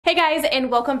Hey guys, and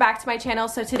welcome back to my channel.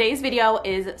 So today's video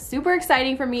is super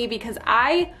exciting for me because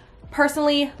I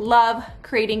personally love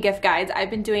creating gift guides. I've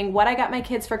been doing what I got my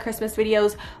kids for Christmas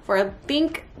videos for I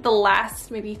think the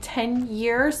last maybe 10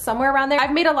 years, somewhere around there.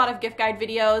 I've made a lot of gift guide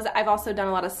videos. I've also done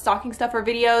a lot of stocking stuffer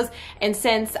videos. And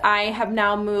since I have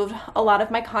now moved a lot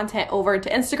of my content over to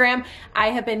Instagram, I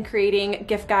have been creating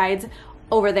gift guides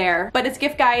over there. But it's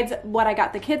gift guides, what I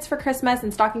got the kids for Christmas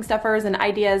and stocking stuffers and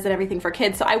ideas and everything for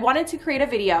kids. So I wanted to create a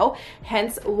video,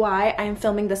 hence why I'm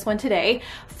filming this one today,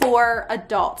 for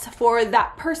adults, for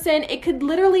that person. It could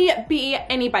literally be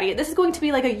anybody. This is going to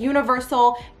be like a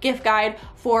universal gift guide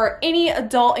for any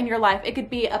adult in your life. It could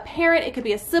be a parent, it could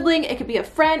be a sibling, it could be a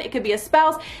friend, it could be a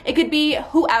spouse, it could be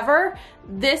whoever.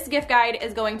 This gift guide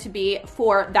is going to be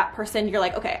for that person. You're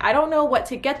like, okay, I don't know what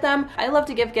to get them. I love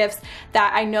to give gifts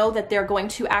that I know that they're going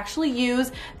to actually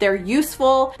use. They're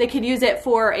useful. They could use it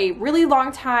for a really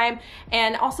long time,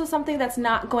 and also something that's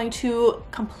not going to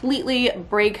completely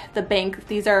break the bank.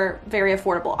 These are very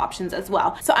affordable options as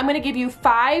well. So I'm going to give you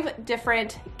 5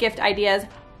 different gift ideas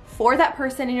for that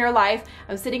person in your life.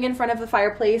 I'm sitting in front of the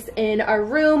fireplace in our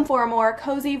room for a more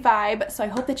cozy vibe. So I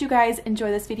hope that you guys enjoy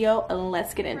this video.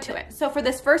 Let's get into it. So for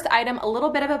this first item, a little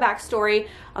bit of a backstory.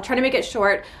 I'll try to make it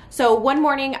short. So one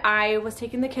morning I was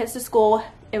taking the kids to school.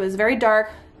 It was very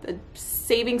dark. The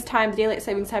savings time, the daylight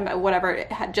savings time, whatever,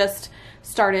 it had just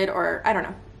started, or I don't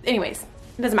know. Anyways,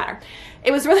 it doesn't matter.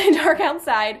 It was really dark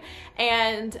outside,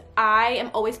 and I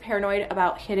am always paranoid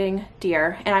about hitting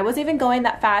deer, and I wasn't even going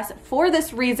that fast for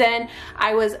this reason.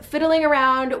 I was fiddling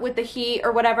around with the heat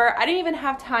or whatever. I didn't even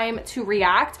have time to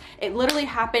react. It literally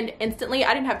happened instantly.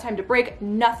 I didn't have time to brake,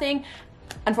 nothing.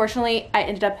 Unfortunately, I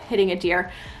ended up hitting a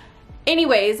deer.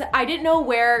 Anyways, I didn't know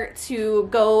where to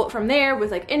go from there with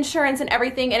like insurance and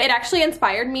everything, and it actually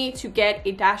inspired me to get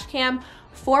a dash cam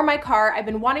for my car. I've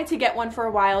been wanting to get one for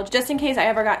a while just in case I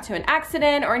ever got to an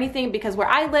accident or anything, because where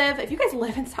I live, if you guys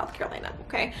live in South Carolina,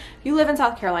 okay? If you live in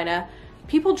South Carolina,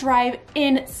 people drive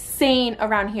insane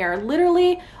around here.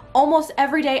 Literally almost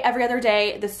every day, every other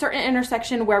day, the certain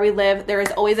intersection where we live, there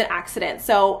is always an accident.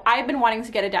 So I've been wanting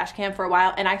to get a dash cam for a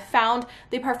while, and I found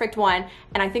the perfect one,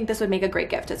 and I think this would make a great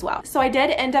gift as well. So I did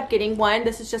end up getting one.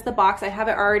 This is just the box. I have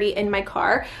it already in my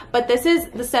car, but this is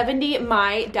the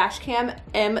 70My Dashcam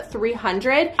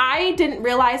M300. I didn't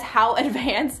realize how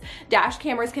advanced dash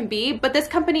cameras can be, but this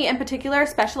company in particular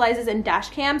specializes in dash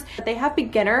cams. They have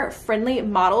beginner friendly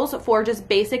models for just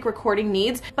basic recording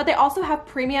needs, but they also have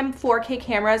premium 4K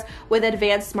cameras with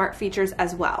advanced smart features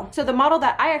as well. So the model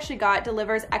that I actually got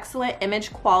delivers excellent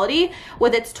image quality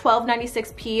with its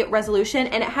 1296p resolution,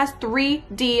 and it has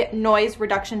 3D noise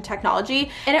reduction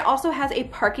technology, and it also has a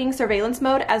parking surveillance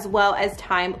mode as well as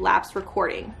time-lapse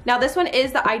recording. Now this one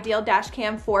is the ideal dash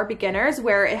cam for beginners,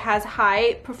 where it has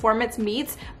high performance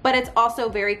meets, but it's also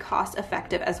very cost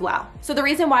effective as well. So the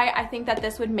reason why I think that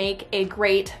this would make a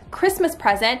great Christmas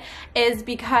present is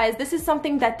because this is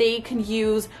something that they can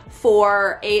use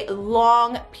for a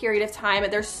long period of time.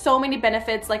 There's so many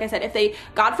benefits. Like I said, if they,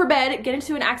 God forbid, get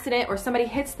into an accident or somebody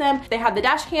hits them, they have the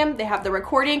dash cam, they have the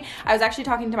recording. I was actually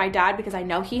talking to my dad because I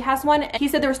know he has one. He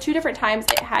said there was 2 different times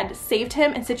it had saved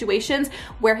him in situations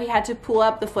where he had to pull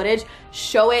up the footage,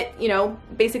 show it, you know,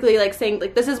 basically like saying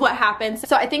like, this is what happens.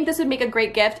 So I think this would make a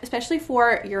great gift, especially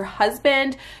for your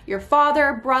husband, your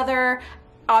father, brother.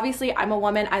 Obviously, I'm a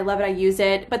woman, I love it, I use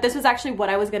it, but this was actually what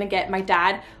I was gonna get my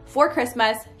dad for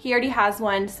Christmas. He already has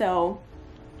one, so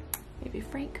maybe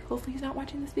Frank, hopefully he's not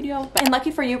watching this video. And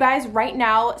lucky for you guys, right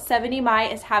now,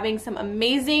 70My is having some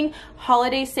amazing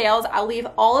holiday sales. I'll leave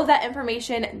all of that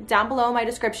information down below in my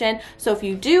description. So if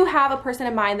you do have a person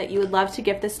in mind that you would love to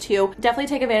gift this to, definitely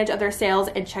take advantage of their sales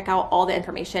and check out all the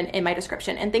information in my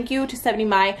description. And thank you to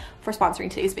 70My for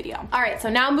sponsoring today's video. All right, so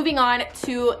now moving on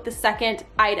to the second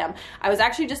item. I was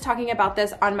actually just talking about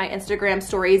this on my Instagram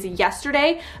stories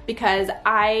yesterday because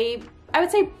I would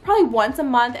say probably once a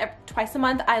month, twice a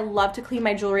month, I love to clean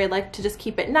my jewelry. I like to just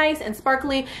keep it nice and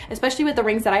sparkly, especially with the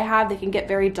rings that I have. They can get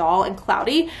very dull and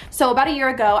cloudy. So about a year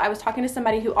ago, I was talking to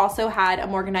somebody who also had a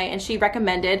morganite, and she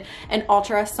recommended an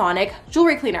ultrasonic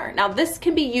jewelry cleaner. Now this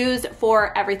can be used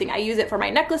for everything. I use it for my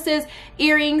necklaces,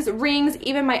 earrings, rings,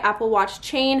 even my Apple Watch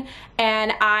chain,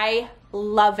 and I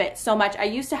love it so much. I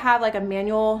used to have like a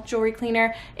manual jewelry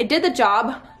cleaner. It did the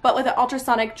job, but with an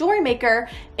ultrasonic jewelry maker,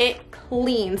 it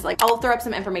cleans. Like, I'll throw up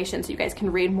some information so you guys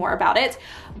can read more about it,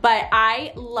 but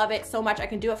I love it so much. I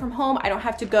can do it from home. I don't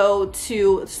have to go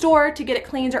to the store to get it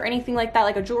cleaned or anything like that,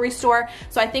 like a jewelry store.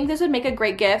 So I think this would make a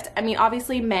great gift. I mean,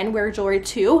 obviously men wear jewelry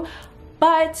too,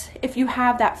 but if you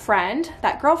have that friend,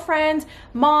 that girlfriend,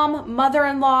 mom,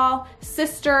 mother-in-law,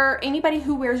 sister, anybody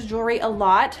who wears jewelry a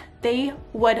lot, they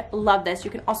would love this.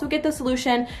 You can also get the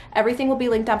solution. Everything will be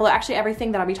linked down below. Actually,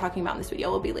 everything that I'll be talking about in this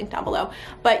video will be linked down below,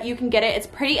 but you can get it. It's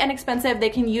pretty inexpensive. They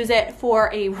can use it for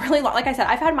a really long, like I said,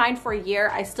 I've had mine for a year.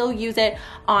 I still use it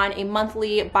on a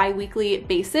monthly, bi-weekly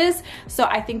basis. So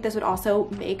I think this would also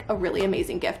make a really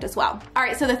amazing gift as well. All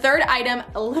right, so the third item,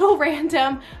 a little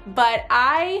random, but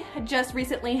I just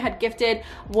recently had gifted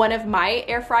one of my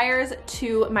air fryers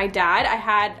to my dad.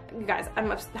 You guys,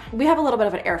 we have a little bit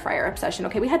of an air fryer obsession,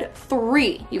 okay? We had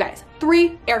three, you guys,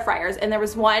 3 air fryers, and there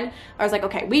was one, I was like,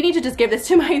 okay, we need to just give this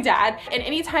to my dad. And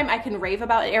anytime I can rave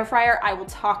about an air fryer, I will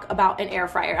talk about an air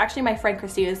fryer. Actually, my friend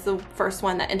Christine is the first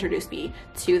one that introduced me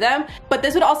to them. But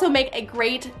this would also make a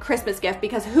great Christmas gift,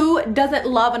 because who doesn't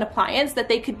love an appliance that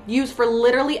they could use for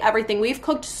literally everything? We've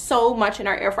cooked so much in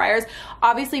our air fryers.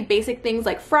 Obviously, basic things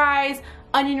like fries,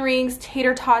 onion rings,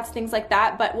 tater tots, things like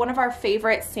that. But one of our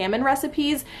favorite salmon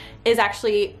recipes is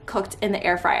actually cooked in the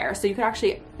air fryer. So you could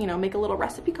actually, you know, make a little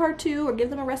recipe card too, or give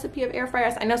them a recipe of air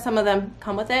fryers. I know some of them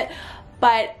come with it,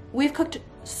 but we've cooked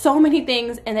so many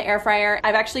things in the air fryer.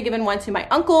 I've actually given one to my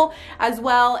uncle as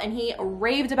well, and he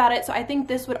raved about it. So I think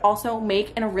this would also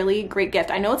make a really great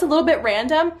gift. I know it's a little bit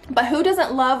random, but who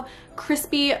doesn't love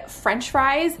crispy French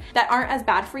fries that aren't as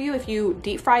bad for you if you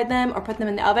deep fried them or put them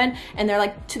in the oven, and they're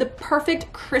like to the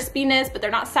perfect crispiness, but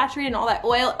they're not saturated in all that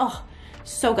oil. Oh,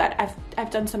 so good.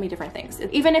 I've done so many different things.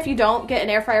 Even if you don't get an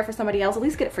air fryer for somebody else, at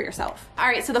least get it for yourself. All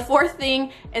right, so the fourth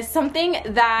thing is something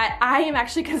that I am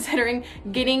actually considering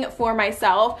getting for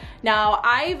myself. Now,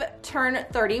 I've turned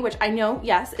 30, which I know,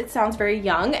 yes, it sounds very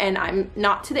young, and I'm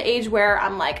not to the age where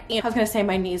I'm like, you know, I was gonna say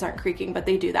my knees aren't creaking, but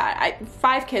they do that.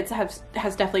 5 kids has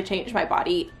definitely changed my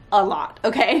body a lot,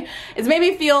 okay? It's made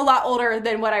me feel a lot older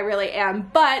than what I really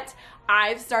am, but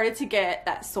I've started to get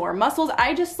that sore muscles.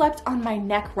 I just slept on my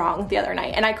neck wrong the other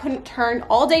night, and I couldn't turn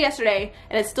all day yesterday,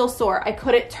 and it's still sore. I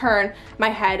couldn't turn my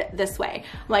head this way.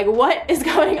 I'm like, what is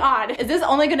going on? Is this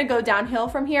only gonna go downhill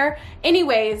from here?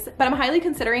 Anyways, but I'm highly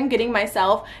considering getting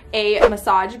myself a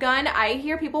massage gun. I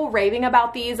hear people raving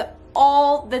about these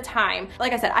all the time.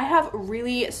 Like I said, I have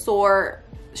really sore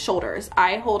shoulders.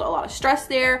 I hold a lot of stress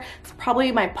there. It's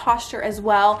probably my posture as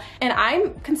well. And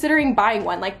I'm considering buying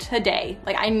one like today.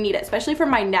 Like I need it, especially for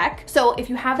my neck. So if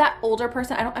you have that older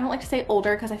person, I don't like to say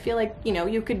older because I feel like, you know,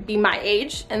 you could be my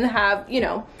age and have, you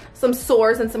know, some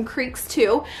sores and some creaks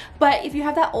too. But if you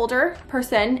have that older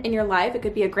person in your life, it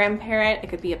could be a grandparent, it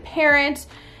could be a parent,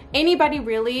 anybody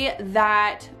really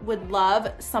that would love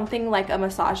something like a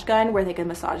massage gun where they can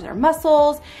massage their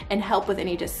muscles and help with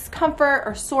any discomfort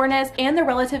or soreness, and they're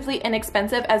relatively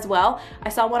inexpensive as well. I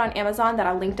saw one on Amazon that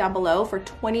I'll link down below for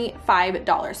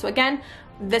 $25. So again,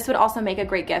 this would also make a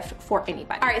great gift for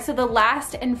anybody. All right, so the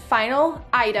last and final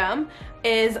item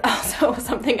is also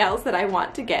something else that I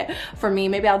want to get for me.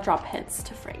 Maybe I'll drop hints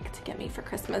to Frank to get me for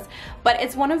Christmas. But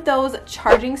it's one of those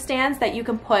charging stands that you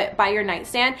can put by your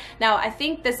nightstand. Now, I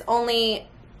think this only,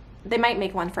 they might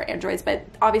make one for Androids, but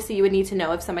obviously you would need to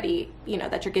know if somebody, you know,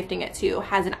 that you're gifting it to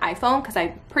has an iPhone, because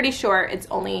I'm pretty sure it's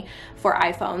only for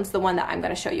iPhones. The one that I'm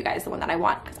going to show you guys, the one that I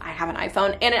want, because I have an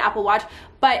iPhone and an Apple Watch,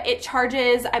 but it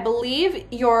charges, I believe,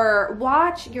 your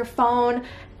watch, your phone,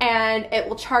 and it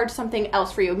will charge something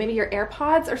else for you, maybe your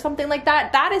AirPods or something like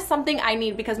that. That is something I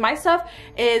need because my stuff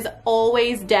is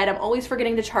always dead. I'm always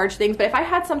forgetting to charge things. But if I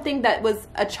had something that was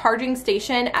a charging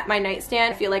station at my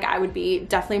nightstand, I feel like I would be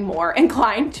definitely more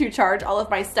inclined to charge all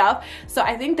of my stuff. So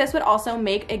I think this would also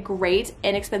make a great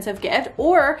inexpensive gift,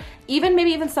 or even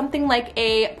maybe even something like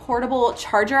a portable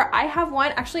charger. I have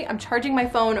one, actually I'm charging my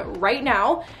phone right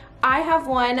now. I have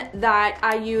one that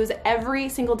I use every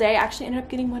single day. I actually ended up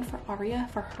getting one for Aria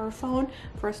for her phone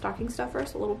for a stocking stuffer,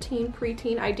 so a little teen,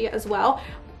 preteen idea as well.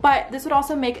 But this would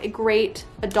also make a great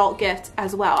adult gift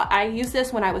as well. I used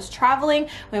this when I was traveling,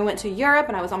 when I went to Europe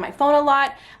and I was on my phone a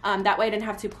lot. That way I didn't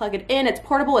have to plug it in. It's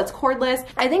portable, it's cordless.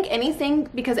 I think anything,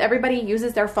 because everybody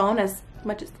uses their phone as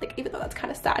much as, like, even though that's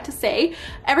kind of sad to say,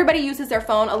 everybody uses their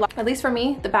phone a lot. At least for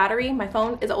me, the battery, my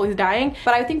phone is always dying.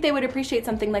 But I think they would appreciate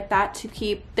something like that to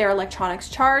keep their electronics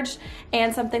charged,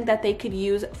 and something that they could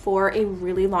use for a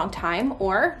really long time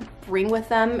or bring with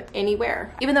them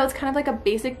anywhere. Even though it's kind of like a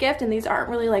basic gift, and these aren't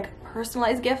really like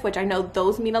personalized gift, which I know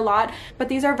those mean a lot, but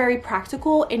these are very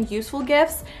practical and useful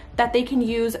gifts that they can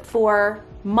use for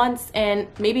months and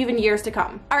maybe even years to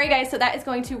come. Alright guys, so that is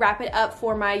going to wrap it up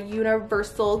for my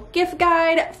universal gift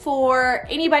guide for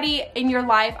anybody in your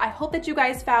life. I hope that you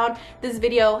guys found this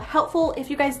video helpful. If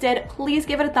you guys did, please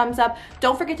give it a thumbs up.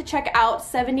 Don't forget to check out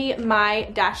 70 My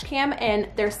Dash Cam and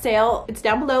their sale. It's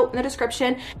down below in the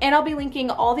description, and I'll be linking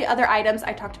all the other items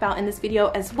I talked about in this video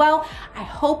as well. I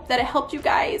hope that it helped you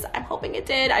guys. I'm hoping it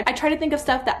did. I try to think of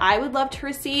stuff that I would love to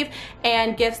receive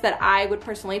and gifts that I would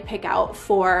personally pick out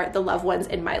for the loved ones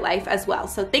in my life as well.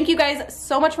 So thank you guys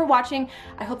so much for watching.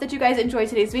 I hope that you guys enjoyed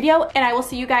today's video, and I will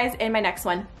see you guys in my next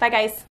one. Bye guys.